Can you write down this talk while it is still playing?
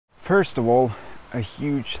First of all, a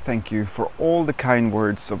huge thank you for all the kind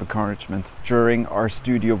words of encouragement during our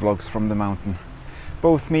studio vlogs from the mountain.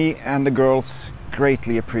 Both me and the girls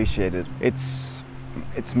greatly appreciate it. It's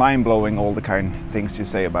mind-blowing, all the kind things you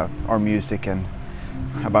say about our music and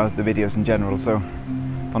about the videos in general. So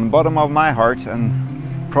from the bottom of my heart,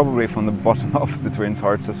 and probably from the bottom of the twins'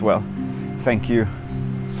 hearts as well, thank you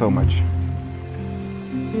so much.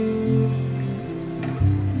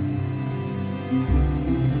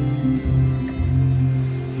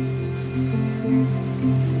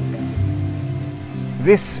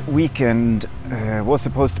 This weekend was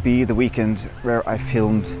supposed to be the weekend where I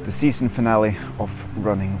filmed the season finale of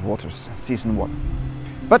Running Waters, season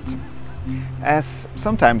 1. But as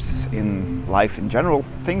sometimes in life in general,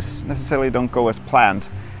 things necessarily don't go as planned,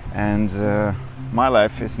 and my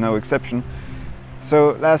life is no exception.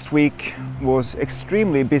 So last week was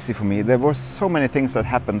extremely busy for me. There were so many things that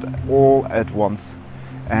happened all at once,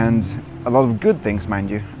 and a lot of good things, mind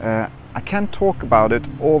you. I can't talk about it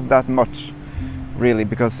all that much, really,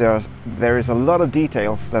 because there is a lot of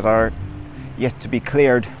details that are yet to be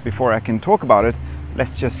cleared before I can talk about it.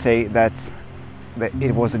 Let's just say that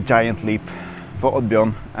it was a giant leap for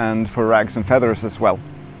Oddbjørn and for Rags and Feathers as well.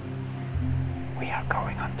 We are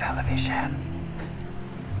going on television.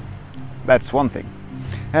 That's one thing.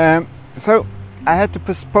 So I had to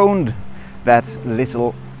postpone that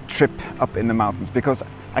little trip up in the mountains because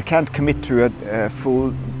I can't commit to a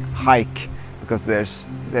full hike because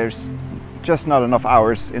there's just not enough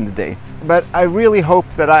hours in the day. But I really hope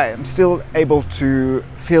that I am still able to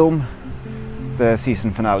film the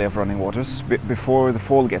season finale of Running Waters before the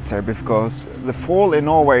fall gets here, because the fall in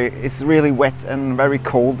Norway is really wet and very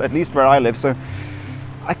cold, at least where I live, so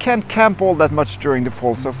I can't camp all that much during the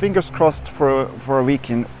fall. So fingers crossed for a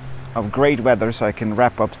weekend of great weather so I can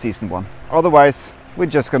wrap up season 1. Otherwise, we're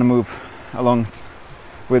just gonna move along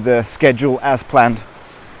with the schedule as planned.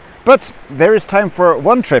 But there is time for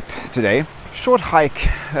one trip today. Short hike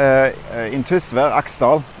in Tysvær,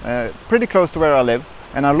 Aksdal, pretty close to where I live,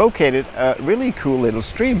 and I located a really cool little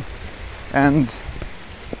stream. And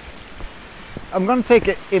I'm gonna take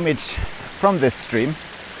an image from this stream,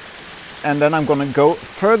 and then I'm gonna go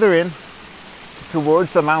further in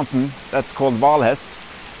towards a mountain that's called Valhest,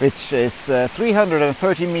 which is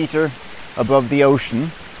 330 meters above the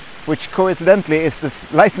ocean, which coincidentally is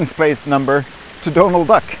the license plate number to Donald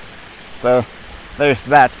Duck. So there's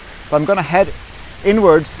that. So I'm gonna head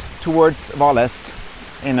inwards towards Valhest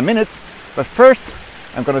in a minute, but first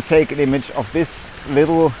I'm gonna take an image of this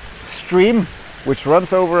little stream which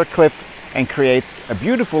runs over a cliff and creates a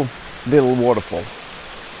beautiful little waterfall.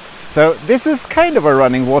 So this is kind of a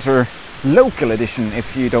running water local edition,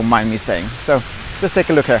 if you don't mind me saying. So just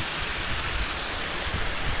take a look here.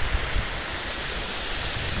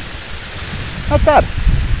 Not bad.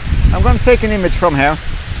 I'm gonna take an image from here,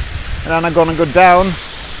 and then I'm gonna go down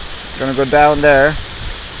there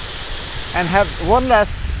and have one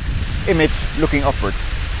last image looking upwards.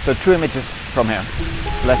 So 2 images from here.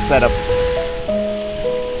 So let's set up.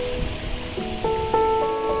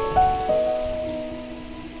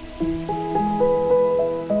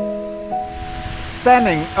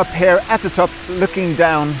 Standing up here at the top, looking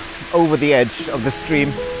down over the edge of the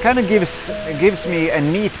stream, kind of gives me a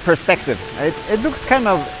neat perspective. It looks kind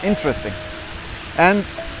of interesting. And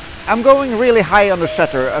I'm going really high on the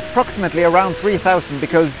shutter, approximately around 3000,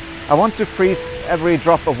 because I want to freeze every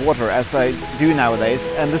drop of water as I do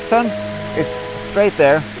nowadays. And the sun is straight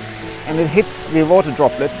there, and it hits the water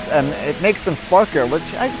droplets and it makes them sparkle, which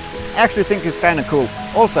I actually think is kind of cool.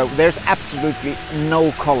 Also, there's absolutely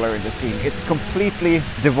no color in the scene. It's completely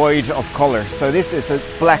devoid of color. So this is a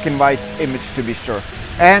black and white image, to be sure.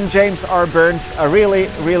 And James R. Burns, a really,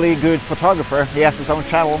 really good photographer. He has his own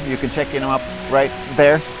channel. You can check him up right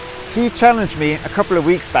there. He challenged me a couple of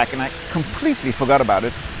weeks back, and I completely forgot about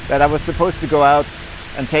it, that I was supposed to go out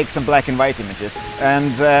and take some black and white images.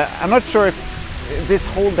 And I'm not sure if this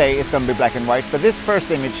whole day is going to be black and white, but this first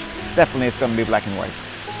image definitely is going to be black and white.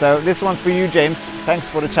 So this one's for you, James. Thanks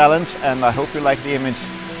for the challenge, and I hope you like the image.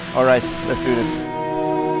 All right, let's do this.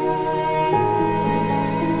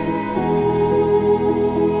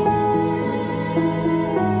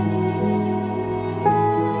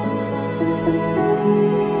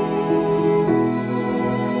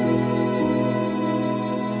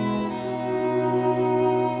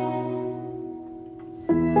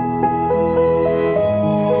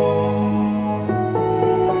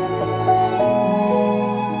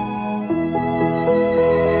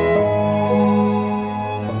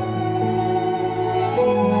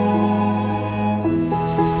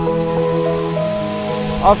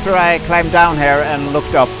 After I climbed down here and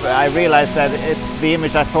looked up, I realized that the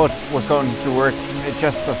image I thought was going to work, it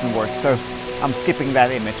just doesn't work. So I'm skipping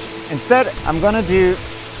that image. Instead, I'm gonna do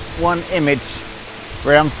one image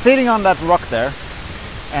where I'm sitting on that rock there,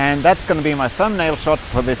 and that's gonna be my thumbnail shot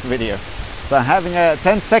for this video. So I'm having a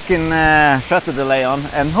 10-second shutter delay on,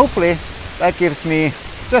 and hopefully that gives me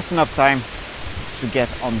just enough time to get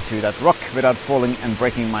onto that rock without falling and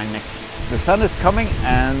breaking my neck. The sun is coming,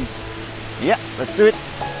 and yeah, let's do it.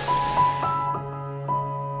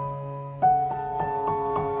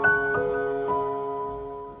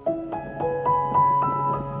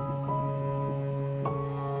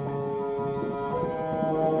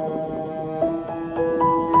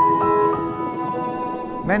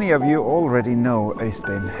 Many of you already know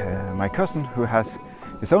𝐂𝐴𝐻𝐸, my cousin who has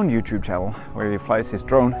his own YouTube channel where he flies his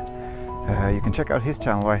drone. You can check out his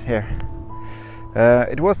channel right here.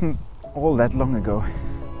 It wasn't all that long ago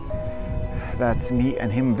that me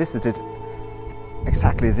and him visited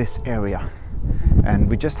exactly this area, and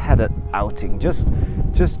we just had an outing, just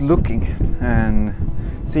looking and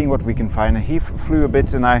seeing what we can find. And he flew a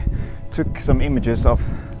bit, and I took some images of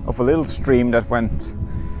a little stream that went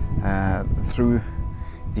through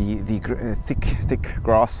the thick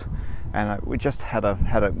grass, and we just had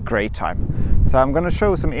a great time. So I'm gonna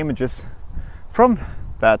show some images from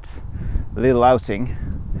that little outing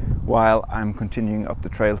while I'm continuing up the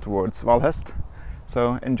trail towards Valhest.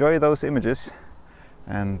 So enjoy those images,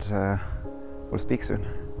 and we'll speak soon.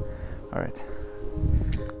 All right.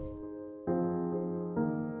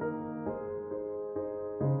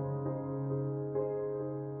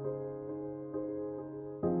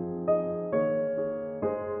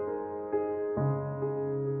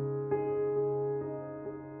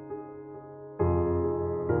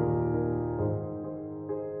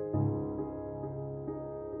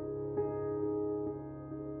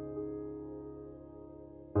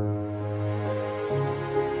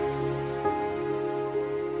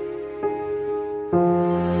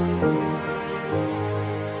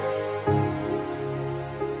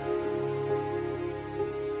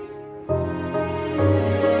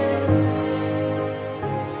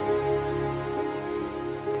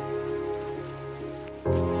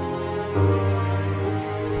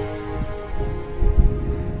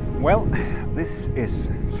 Well, this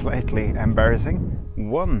is slightly embarrassing.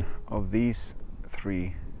 One of these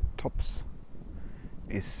three tops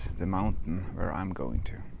is the mountain where I'm going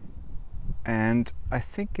to. And I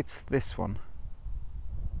think it's this one,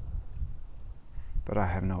 but I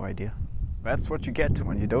have no idea. That's what you get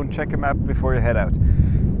when you don't check a map before you head out.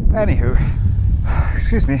 Anywho,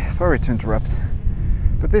 excuse me, sorry to interrupt,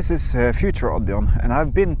 but this is future Oddbjørn, and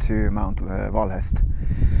I've been to Mount Valhest.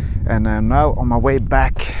 And I'm now on my way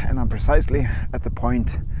back, and I'm precisely at the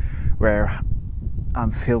point where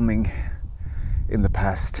I'm filming in the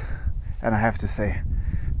past. And I have to say,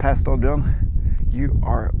 past Oddbjørn, you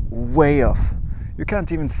are way off. You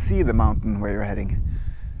can't even see the mountain where you're heading.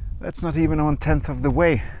 That's not even 1/10 of the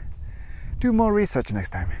way. Do more research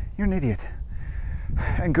next time. You're an idiot.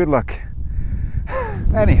 And good luck.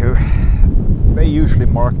 Anywho, they usually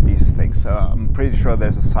mark these things, so I'm pretty sure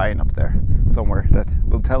there's a sign up there somewhere that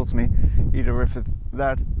will tells me either if it's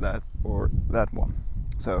that or that one.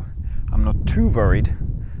 So I'm not too worried.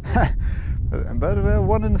 But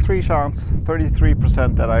 1 in 3 chance,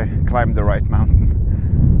 33% that I climbed the right mountain.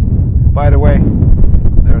 By the way,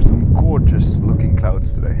 there are some gorgeous looking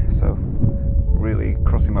clouds today, so really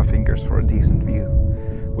crossing my fingers for a decent view,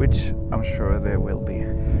 which I'm sure there will be.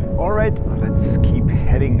 All right, let's keep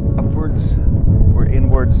heading upwards or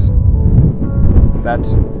inwards in that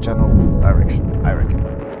general direction, I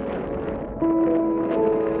reckon.